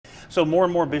So more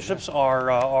and more bishops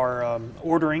are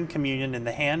ordering communion in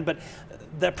the hand, but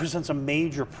that presents a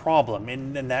major problem,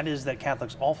 and that is that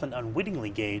Catholics often unwittingly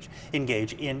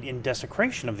engage in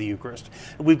desecration of the Eucharist.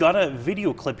 We've got a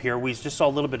video clip here. We just saw a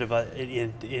little bit of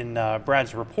in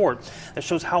Brad's report that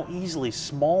shows how easily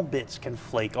small bits can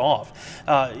flake off.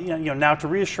 Now, to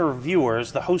reassure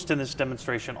viewers, the hosts in this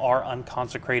demonstration are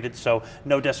unconsecrated, so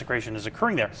no desecration is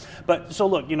occurring there. But so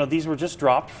look, these were just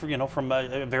dropped, from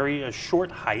a very short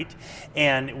height,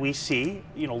 and we see,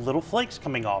 little flakes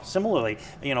coming off. Similarly,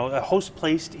 a host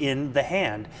placed in the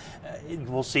hand,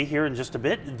 we'll see here in just a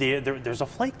bit, there's a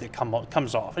flake that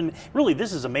comes off. And really,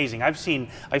 this is amazing. I've seen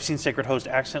Sacred Host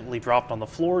accidentally dropped on the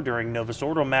floor during Novus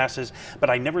Ordo masses,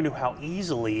 but I never knew how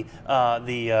easily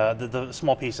the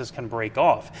small pieces can break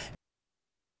off.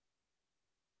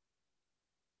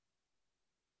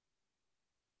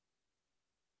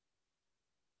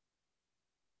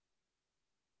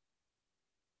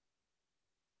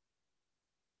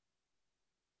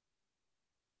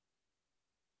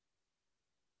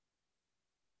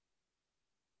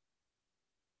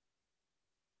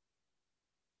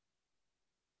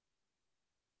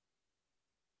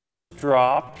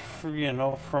 Dropped,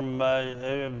 from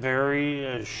a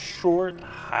very short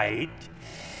height,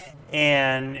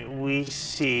 and we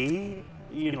see,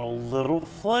 little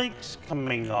flakes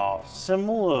coming off.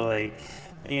 Similarly,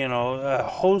 a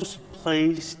host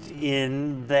placed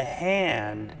in the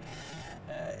hand.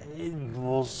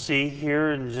 We'll see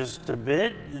here in just a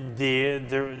bit,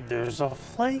 there's a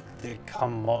flake that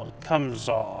comes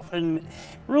off, and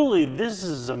really, this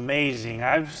is amazing.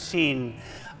 I've seen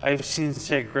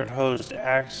Sacred Host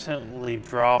accidentally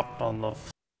dropped on the floor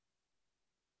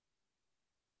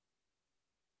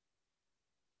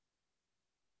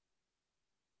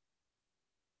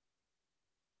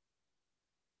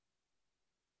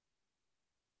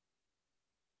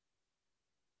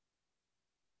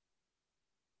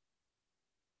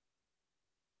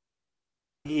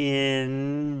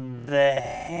in the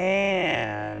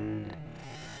hand.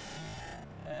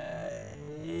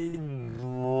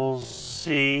 We'll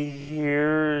see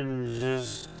here in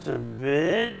just a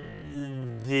bit.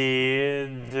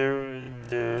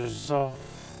 There's a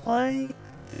flake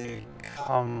that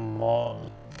comes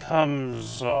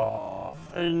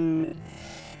off, and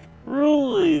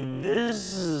really,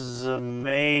 this is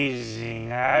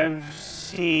amazing. I've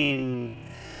seen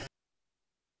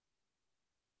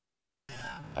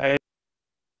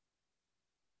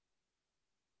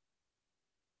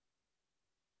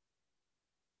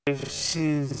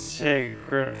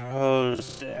Sacred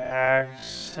Host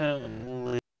accidentally